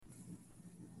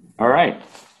All right.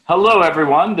 Hello,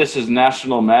 everyone. This is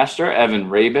National Master Evan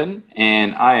Rabin,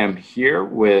 and I am here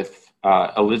with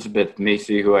Elizabeth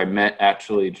Macy, who I met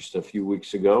actually just a few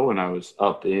weeks ago when I was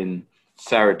up in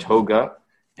Saratoga,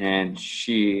 and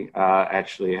she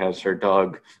actually has her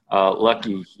dog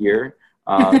Lucky here.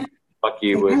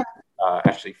 Lucky was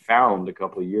actually found a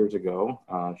couple of years ago.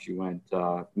 She went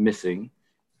missing,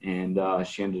 and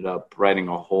she ended up writing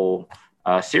a whole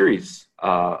series,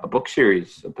 a book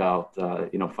series about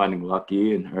finding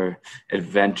Lucky and her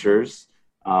adventures.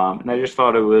 And I just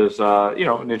thought it was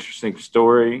an interesting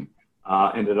story.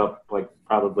 Ended up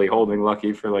probably holding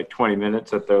Lucky for 20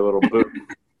 minutes at their little booth.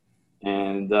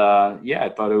 And I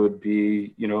thought it would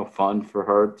be fun for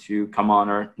her to come on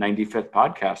our 95th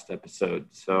podcast episode.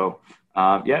 So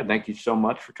thank you so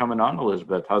much for coming on,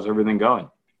 Elizabeth. How's everything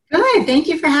going? Good. Thank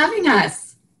you for having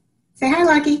us. Say hi,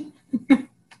 Lucky.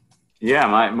 Yeah,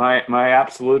 my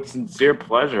absolute sincere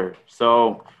pleasure.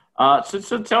 So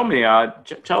tell me,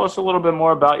 tell us a little bit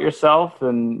more about yourself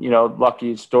and,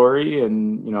 Lucky's story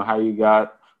and, how you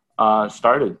got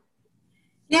started.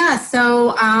 Yeah,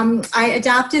 so I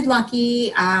adopted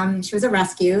Lucky. She was a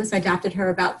rescue, so I adopted her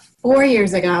about 4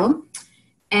 years ago.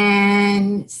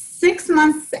 And 6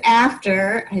 months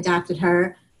after I adopted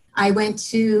her, I went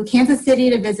to Kansas City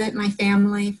to visit my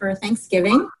family for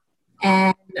Thanksgiving.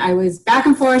 And I was back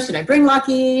and forth. Should I bring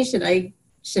Lucky? Should I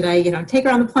take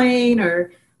her on the plane?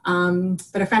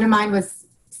 But a friend of mine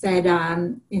said,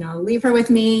 leave her with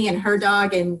me, and her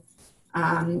dog and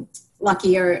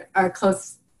Lucky are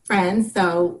close friends.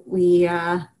 So we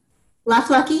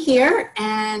left Lucky here,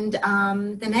 and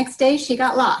the next day she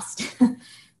got lost.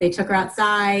 They took her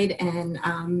outside, and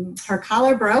her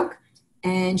collar broke,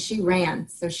 and she ran.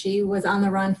 So she was on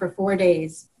the run for 4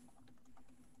 days.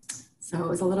 So it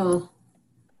was a little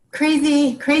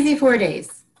crazy 4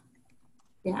 days.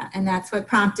 Yeah, and that's what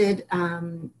prompted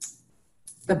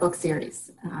the book series.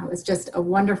 It was just a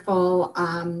wonderful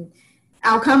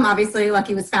outcome. Obviously,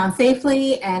 Lucky was found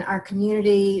safely, and our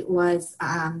community was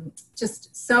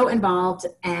just so involved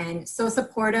and so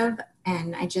supportive,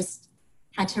 and I just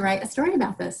had to write a story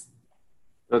about this.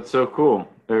 That's so cool.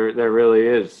 There really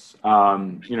is.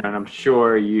 And I'm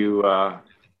sure you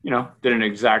didn't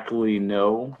exactly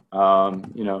know,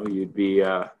 you'd be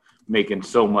making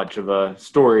so much of a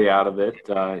story out of it,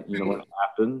 when it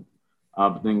happened.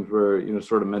 Things were,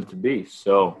 sort of meant to be.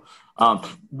 So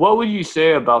what would you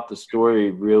say about the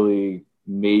story really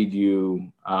made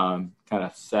you kind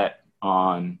of set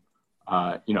on,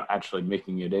 actually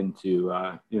making it into,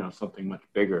 something much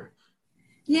bigger?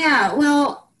 Yeah,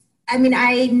 well, I mean,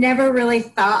 I never really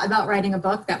thought about writing a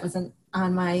book. That wasn't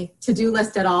on my to-do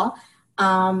list at all.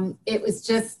 It was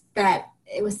just that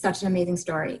it was such an amazing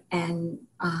story. And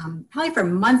probably for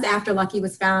months after Lucky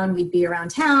was found, we'd be around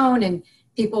town and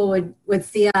people would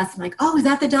see us and like, oh, is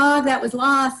that the dog that was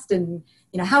lost? And,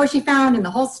 how was she found, and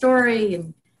the whole story.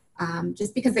 And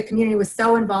just because the community was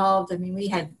so involved, I mean, we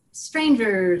had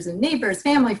strangers and neighbors,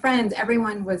 family, friends,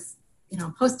 everyone was,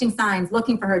 posting signs,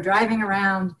 looking for her, driving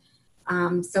around.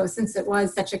 So since it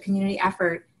was such a community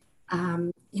effort,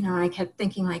 I kept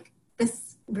thinking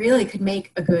this really could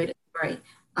make a good story.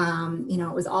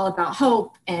 It was all about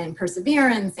hope and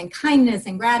perseverance and kindness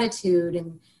and gratitude.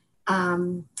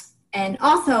 And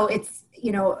also it's,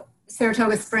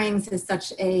 Saratoga Springs is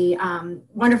such a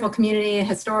wonderful community, a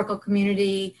historical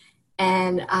community.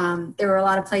 And there were a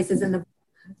lot of places in the book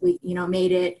we,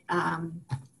 made it,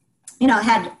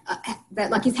 had that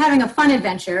Lucky's having a fun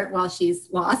adventure while she's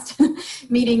lost,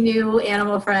 meeting new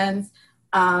animal friends,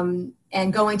 and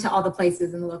going to all the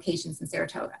places and the locations in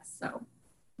Saratoga. So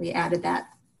we added that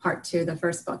part to the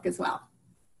first book as well.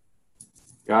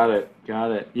 Got it.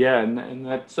 Yeah, and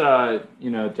that's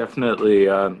definitely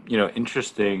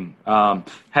interesting.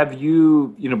 Have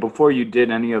you before you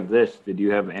did any of this, did you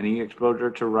have any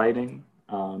exposure to writing,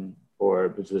 or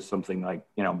was this something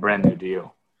brand new to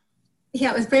you?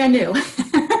 Yeah, it was brand new.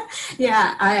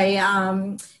 Yeah,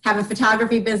 I have a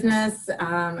photography business,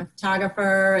 I'm a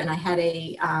photographer, and I had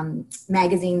a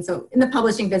magazine, so in the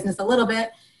publishing business a little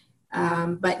bit,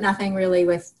 but nothing really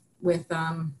with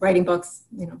writing books,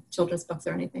 children's books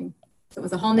or anything. So it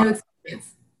was a whole new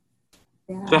experience.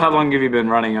 Yeah. So how long have you been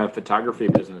running a photography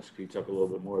business? Can you talk a little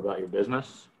bit more about your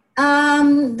business?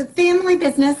 The family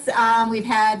business we've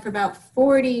had for about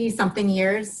 40-something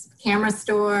years, camera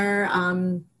store,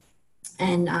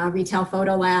 and retail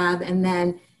photo lab. And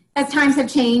then as times have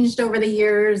changed over the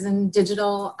years and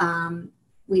digital,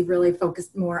 we've really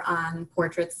focused more on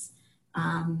portraits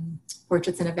and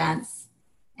events.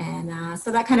 And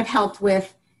so that kind of helped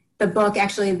with the book.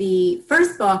 Actually, the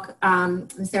first book,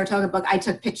 the Saratoga book, I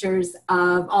took pictures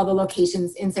of all the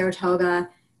locations in Saratoga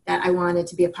that I wanted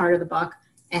to be a part of the book,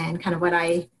 and kind of what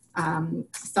I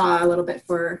saw a little bit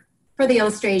for the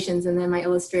illustrations, and then my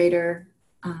illustrator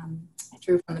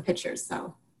drew from the pictures.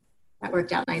 So that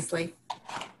worked out nicely.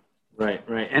 Right.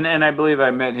 And I believe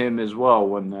I met him as well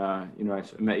when, I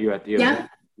met you at the event. Yeah.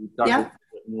 Can you talk a little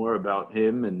bit more about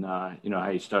him and, how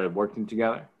you started working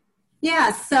together?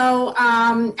 Yeah, so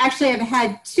actually I've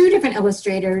had two different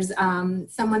illustrators.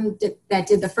 Someone that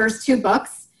did the first two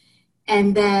books,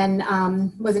 and then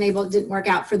didn't work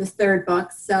out for this third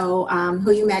book. So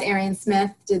Who You Met, Arian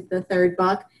Smith, did the third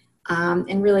book,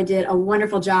 and really did a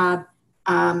wonderful job,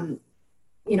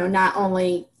 not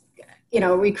only,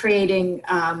 recreating,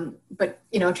 but,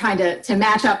 trying to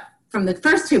match up from the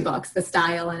first two books, the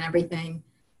style and everything.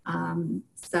 And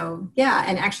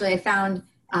actually I found,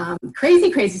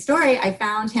 crazy story. I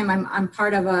found him. I'm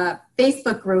part of a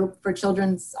Facebook group for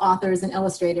children's authors and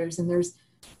illustrators, and there's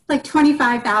like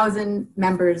 25,000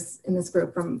 members in this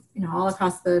group from all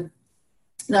across the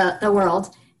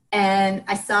world. And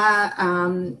I saw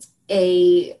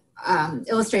a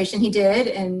illustration he did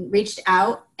and reached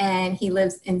out, and he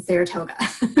lives in Saratoga.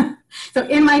 So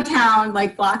in my town,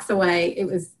 like blocks away. It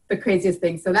was the craziest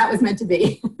thing. So that was meant to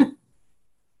be.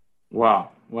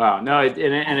 Wow. No,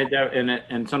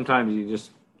 and sometimes you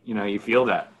just, you feel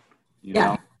that,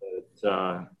 know, it's,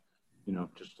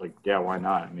 just like, yeah, why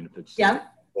not? I mean, if it's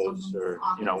close or,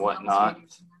 whatnot.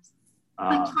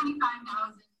 Like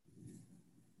 25,000.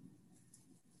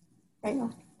 There you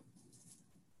go.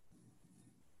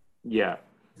 Yeah.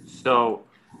 So,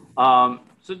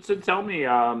 so tell me,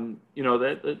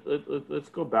 let's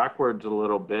go backwards a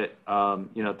little bit.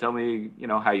 Tell me,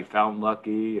 how you found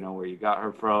Lucky, where you got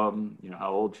her from,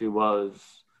 how old she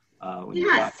was.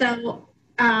 So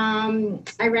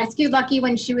I rescued Lucky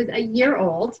when she was a year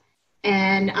old,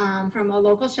 and from a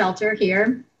local shelter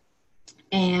here.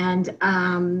 And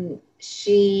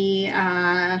she,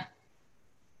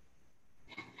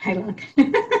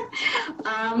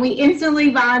 we instantly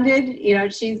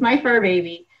bonded. She's my fur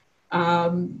baby.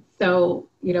 So,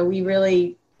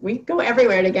 we go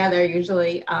everywhere together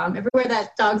usually, everywhere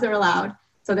that dogs are allowed.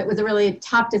 So that was a really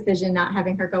tough decision not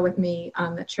having her go with me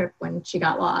on the trip when she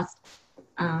got lost.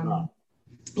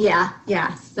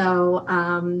 Yeah. So,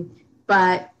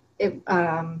 but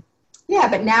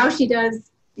now she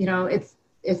does,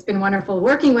 it's been wonderful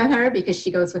working with her, because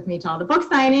she goes with me to all the book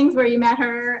signings where you met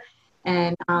her,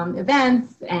 and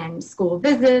events and school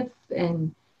visits.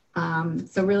 And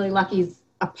so really Lucky's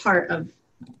a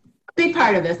big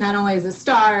part of this, not only as a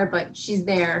star, but she's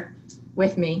there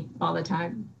with me all the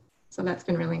time. So that's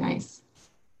been really nice.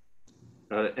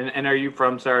 And are you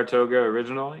from Saratoga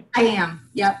originally? I am.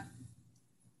 Yep.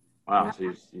 Wow.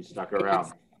 So you stuck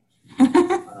around.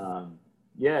 And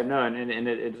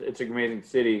it's an amazing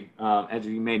city. As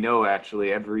you may know,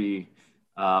 actually, every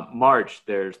March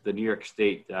there's the New York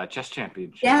State Chess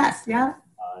Championship. Yes. Yeah.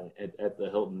 At the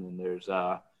Hilton, and there's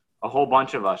a whole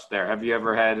bunch of us there. Have you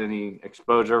ever had any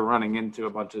exposure running into a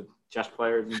bunch of chess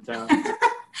players in town?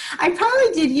 I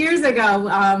probably did years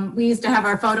ago. We used to have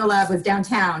our photo lab was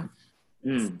downtown.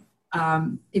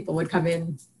 People would come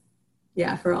in,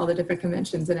 for all the different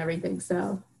conventions and everything.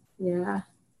 So, yeah.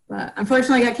 But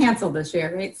unfortunately got canceled this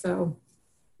year, right? So.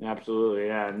 Absolutely,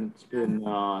 yeah. And it's been,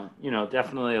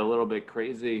 definitely a little bit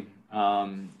crazy,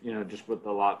 just with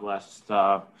a lot less,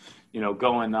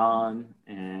 going on.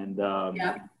 And,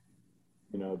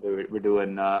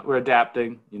 we're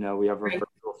adapting. We have our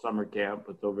virtual summer camp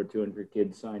with over 200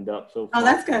 kids signed up so far. Oh,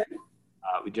 that's good.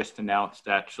 We just announced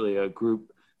actually a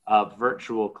group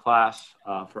virtual class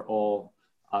for all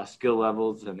skill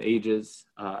levels and ages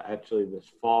actually this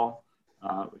fall,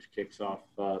 which kicks off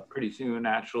pretty soon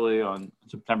actually on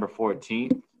September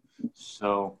 14th.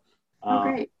 So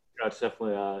great. That's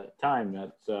definitely a time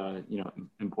that's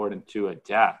important to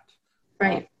adapt.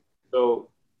 Right. So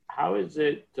how is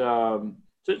it? So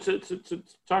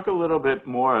talk a little bit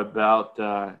more about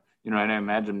and I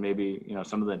imagine maybe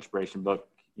some of the inspiration book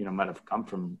might have come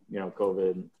from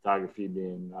COVID and photography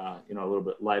being a little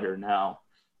bit lighter now.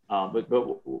 But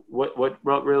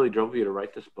what really drove you to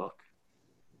write this book?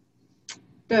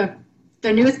 The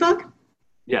newest book?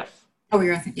 Yes. Oh,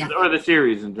 you're asking, yeah. Or the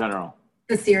series in general.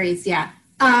 The series, yeah.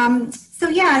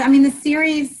 The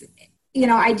series,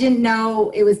 I didn't know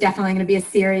it was definitely going to be a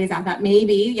series. I thought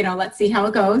maybe, let's see how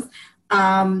it goes.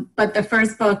 But the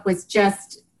first book was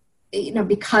just,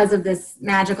 because of this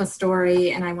magical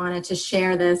story, and I wanted to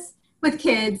share this with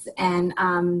kids. And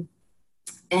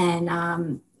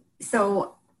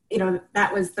so,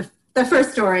 that was the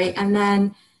first story. And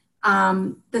then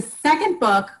the second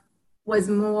book was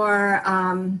more,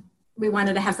 we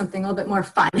wanted to have something a little bit more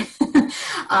fun.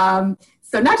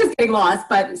 so not just getting lost,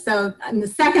 but so the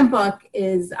second book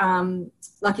is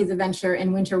Lucky's Adventure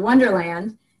in Winter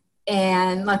Wonderland.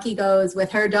 And Lucky goes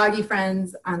with her doggy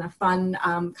friends on a fun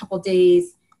couple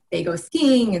days. They go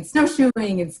skiing and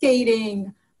snowshoeing and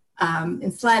skating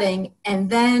and sledding. And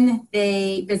then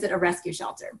they visit a rescue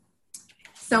shelter.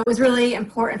 So it was really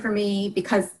important for me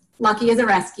because Lucky is a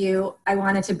rescue. I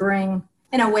wanted to bring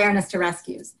an awareness to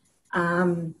rescues.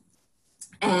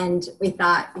 And we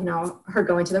thought, her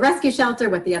going to the rescue shelter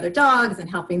with the other dogs and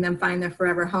helping them find their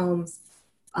forever homes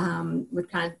would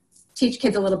kind of teach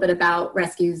kids a little bit about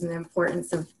rescues and the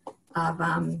importance of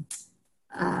them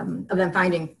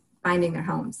finding their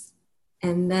homes.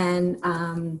 And then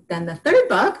the third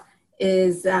book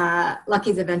is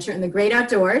Lucky's Adventure in the Great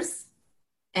Outdoors.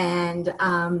 And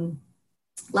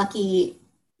Lucky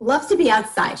loves to be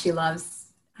outside. She loves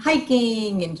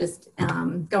hiking and just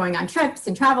going on trips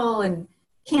and travel and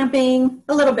camping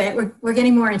a little bit. We're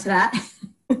getting more into that.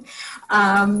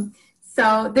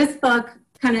 So this book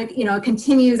kind of,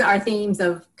 continues our themes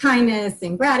of kindness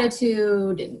and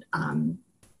gratitude and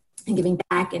giving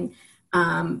back. And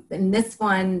in this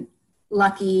one,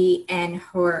 Lucky and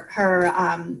her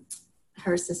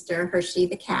sister, Hershey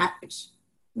the cat, which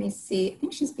let me see, I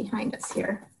think she's behind us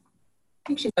here. I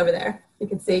think she's over there. You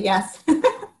can see, yes.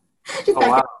 She's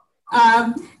back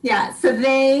there. So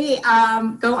they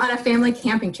go on a family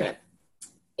camping trip.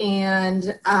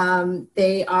 And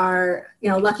they are,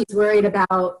 Lucky's worried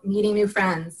about meeting new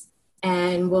friends,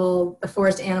 and will the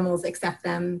forest animals accept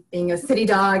them being a city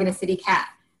dog and a city cat.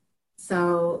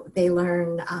 So they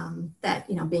learn that,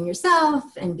 being yourself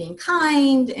and being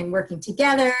kind and working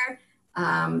together,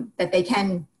 that they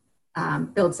can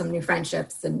build some new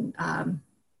friendships and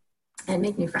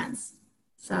make new friends.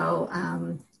 So,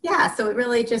 so it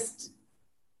really just,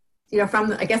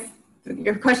 from, I guess,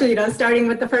 your question, starting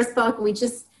with the first book, we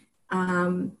just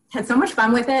had so much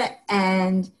fun with it.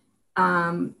 And,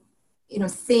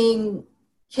 seeing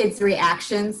kids'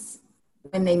 reactions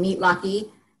when they meet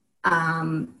Lucky,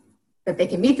 that they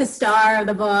can meet the star of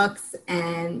the books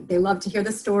and they love to hear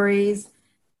the stories.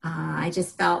 I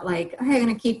just felt like, okay, I'm going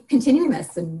to keep continuing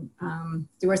this and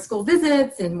do our school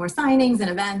visits and more signings and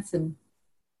events. And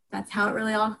that's how it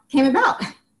really all came about.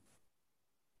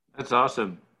 That's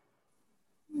awesome.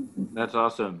 That's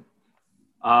awesome.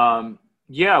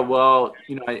 Yeah, well,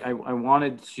 I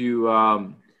wanted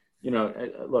to,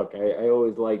 look, I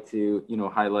always like to,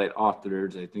 highlight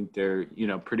authors. I think they're,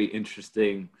 pretty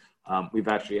interesting. We've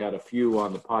actually had a few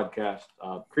on the podcast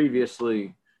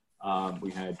previously.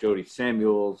 We had Jody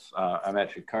Samuels. I'm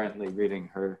actually currently reading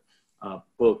her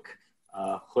book,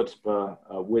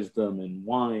 Chutzpah, Wisdom and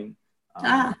Wine.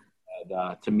 And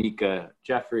Tamika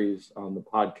Jeffries on the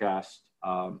podcast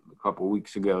a couple of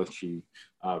weeks ago. She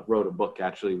wrote a book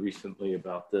actually recently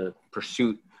about the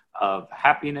pursuit of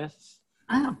happiness.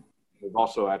 Oh. We've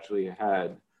also actually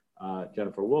had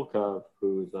Jennifer Wilkov,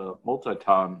 who's a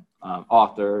multi-time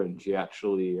author, and she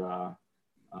actually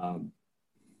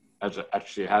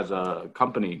has a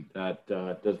company that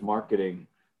does marketing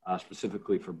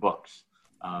specifically for books.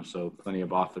 So plenty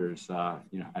of authors,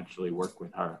 actually work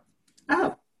with her.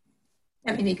 Oh,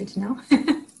 that may be good to know.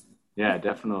 Yeah,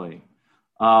 definitely.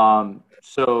 Yeah,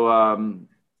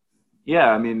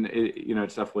 I mean,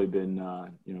 it's definitely been,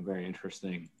 very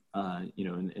interesting,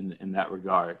 in that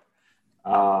regard.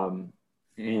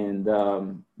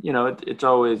 It's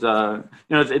always,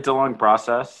 it's a long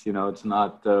process, it's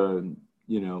not,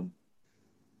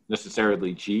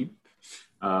 necessarily cheap,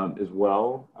 as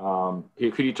well.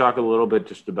 Could you talk a little bit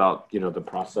just about, the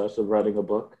process of writing a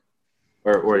book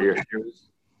or your series?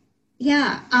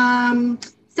 Yeah.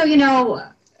 So,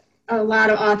 a lot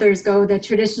of authors go the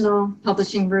traditional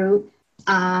publishing route.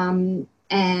 And,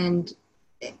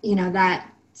 that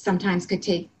sometimes could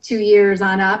take 2 years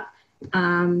on up.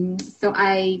 So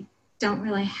I don't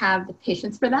really have the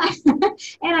patience for that.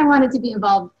 And I wanted to be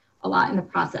involved a lot in the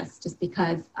process just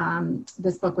because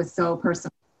this book was so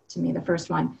personal to me, the first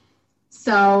one.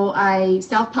 So I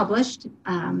self-published,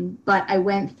 but I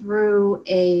went through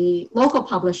a local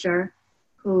publisher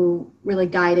who really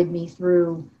guided me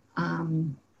through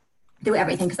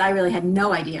everything, because I really had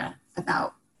no idea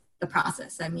about the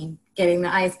process. I mean, getting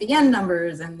the ISBN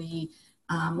numbers and the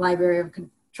library of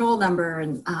control number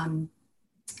and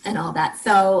all that.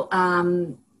 So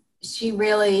she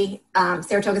really,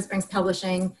 Saratoga Springs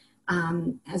Publishing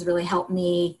has really helped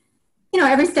me,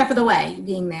 every step of the way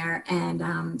being there.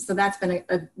 And so that's been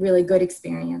a really good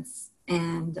experience.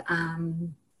 And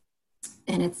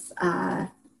it's,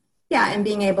 and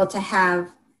being able to have,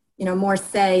 more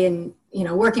say in,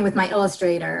 working with my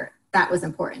illustrator, that was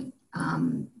important.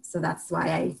 So that's why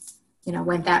I,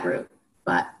 went that route.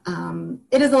 but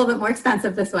it is a little bit more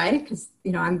expensive this way because,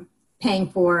 I'm paying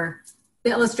for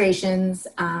the illustrations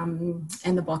and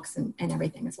the books and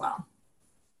everything as well.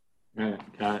 Right,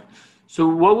 got it. So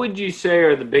what would you say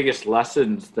are the biggest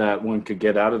lessons that one could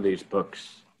get out of these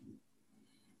books?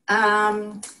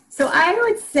 So I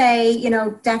would say,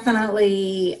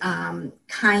 definitely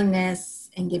kindness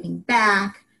and giving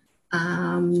back,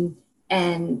 and,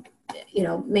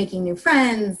 making new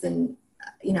friends. And,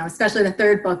 especially the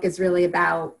third book is really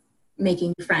about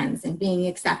making new friends and being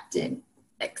accepted,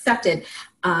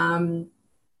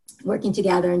 working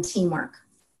together and teamwork.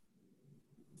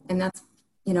 And that's,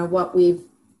 what we've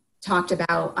talked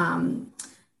about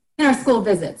in our school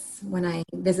visits, when I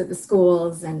visit the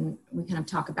schools and we kind of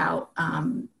talk about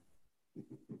the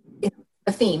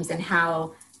themes and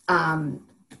how,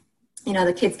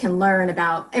 the kids can learn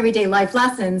about everyday life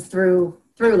lessons through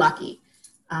Lucky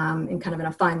in kind of in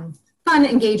a fun,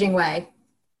 engaging way.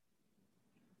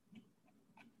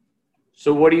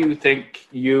 So what do you think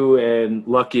you and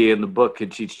Lucky in the book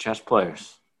could teach chess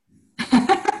players?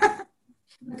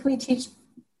 What can we teach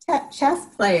chess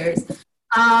players?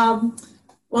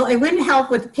 Well, it wouldn't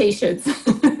help with patience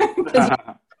because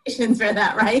patience for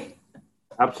that, right?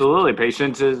 Absolutely.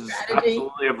 Patience is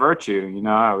absolutely a virtue.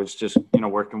 I was just,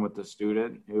 working with a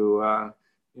student who,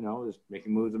 is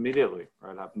making moves immediately.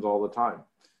 Right. It happens all the time.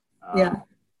 Yeah.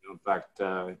 In fact,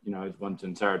 I was once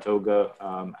in Saratoga,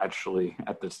 actually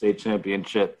at the state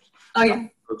championships. Oh, yeah.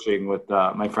 Coaching with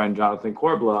my friend Jonathan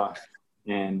Corbla.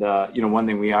 And, one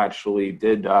thing we actually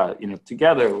did,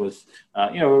 together was,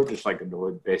 we were just like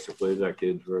annoyed, basically, that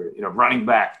kids were, running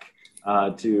back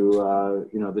to,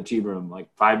 the tea room like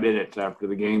 5 minutes after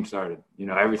the game started,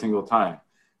 every single time.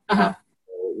 Uh-huh.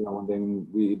 One thing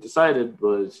we decided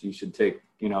was you should take,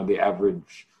 the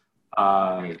average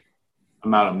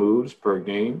amount of moves per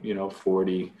game,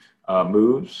 40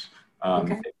 moves,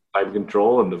 type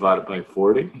control and divide it by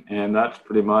 40. And that's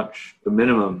pretty much the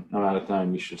minimum amount of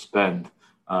time you should spend,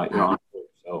 on it.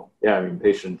 So, yeah,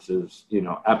 patience is,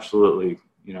 absolutely,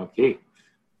 key.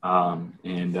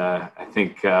 And I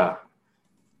think,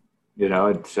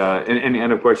 it's,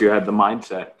 and of course you had the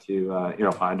mindset to,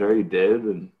 find her, you did.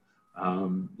 And,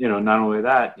 not only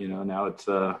that, now it's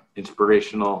a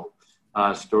inspirational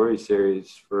story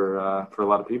series for a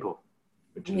lot of people,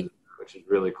 which is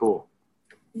really cool.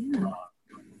 Yeah.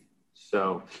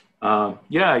 So,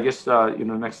 I guess,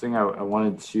 next thing I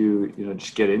wanted to,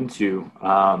 just get into,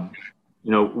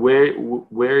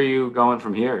 where are you going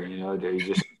from here? Are you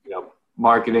just,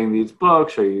 marketing these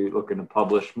books? Are you looking to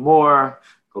publish more,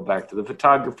 go back to the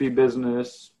photography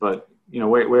business? But,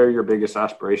 where are your biggest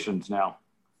aspirations now?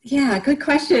 Yeah, good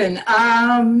question.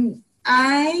 Now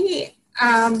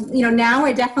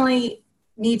I definitely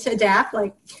need to adapt,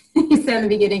 like you said in the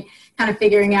beginning, kind of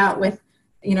figuring out with,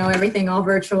 everything all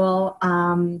virtual,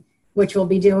 which we'll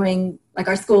be doing, like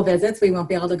our school visits. We won't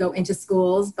be able to go into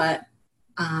schools, but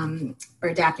we're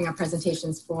adapting our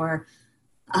presentations for,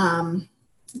 Zoom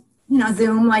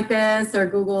like this or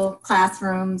Google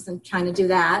Classrooms and trying to do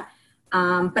that.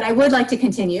 But I would like to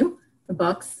continue the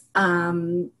books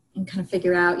and kind of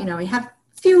figure out, we have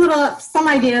some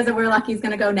ideas of where Lucky's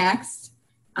going to go next,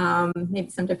 maybe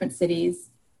some different cities.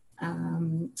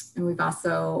 And we've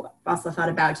also thought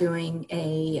about doing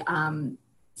a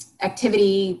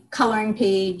activity coloring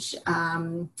page,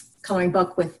 coloring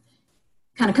book with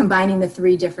kind of combining the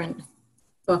 3 different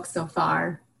books so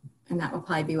far. And that will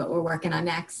probably be what we're working on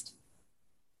next.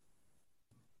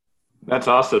 That's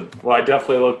awesome. Well, I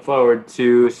definitely look forward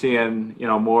to seeing,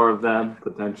 more of them,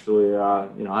 potentially,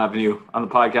 having you on the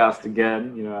podcast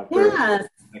again, after the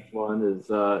next one is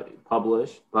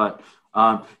published. But,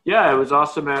 it was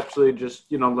awesome actually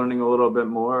just, learning a little bit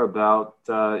more about,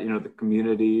 the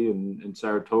community in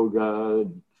Saratoga,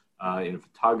 and,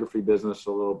 photography business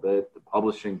a little bit, the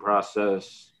publishing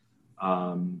process,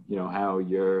 how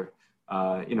you're,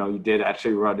 you did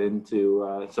actually run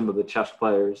into some of the chess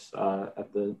players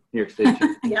at the New York State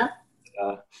Championship. Yeah.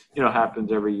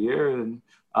 Happens every year. And,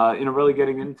 really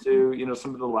getting into,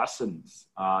 some of the lessons.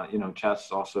 Chess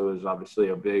also is obviously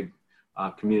a big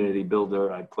community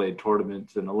builder. I played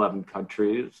tournaments in 11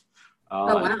 countries.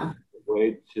 Oh, wow. A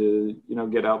way to,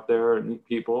 get out there and meet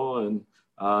people. And,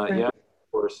 Sure.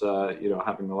 of course,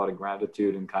 having a lot of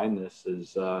gratitude and kindness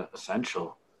is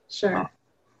essential. Sure.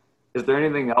 Is there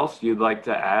anything else you'd like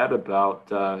to add about,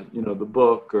 the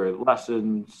book or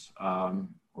lessons,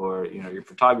 or, your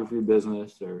photography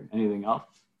business or anything else?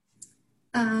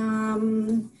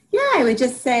 I would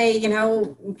just say,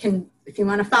 if you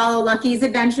want to follow Lucky's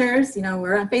Adventures,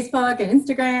 we're on Facebook and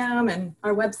Instagram and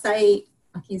our website,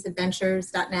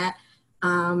 luckysadventures.net.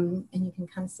 And you can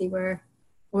kind of see where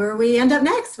where we end up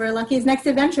next, where Lucky's next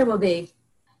adventure will be.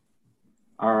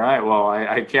 All right. Well,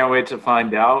 I can't wait to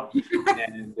find out.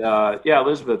 And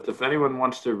Elizabeth, if anyone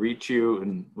wants to reach you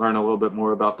and learn a little bit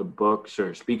more about the books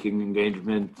or speaking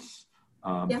engagements,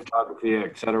 photography,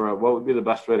 etc., what would be the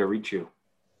best way to reach you?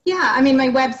 Yeah, I mean, my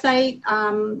website,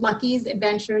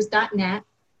 luckysadventures.net.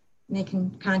 They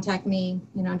can contact me,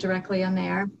 directly on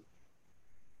there.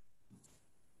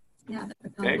 Yeah.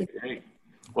 Okay, great.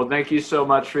 Well, thank you so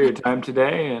much for your time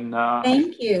today, and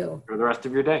thank you for the rest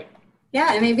of your day.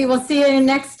 Yeah, and maybe we'll see you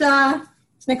next time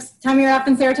you're up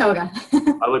in Saratoga.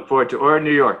 I look forward to, or in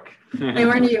New York. They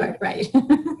were in New York, right?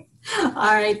 All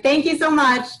right. Thank you so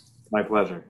much. My pleasure.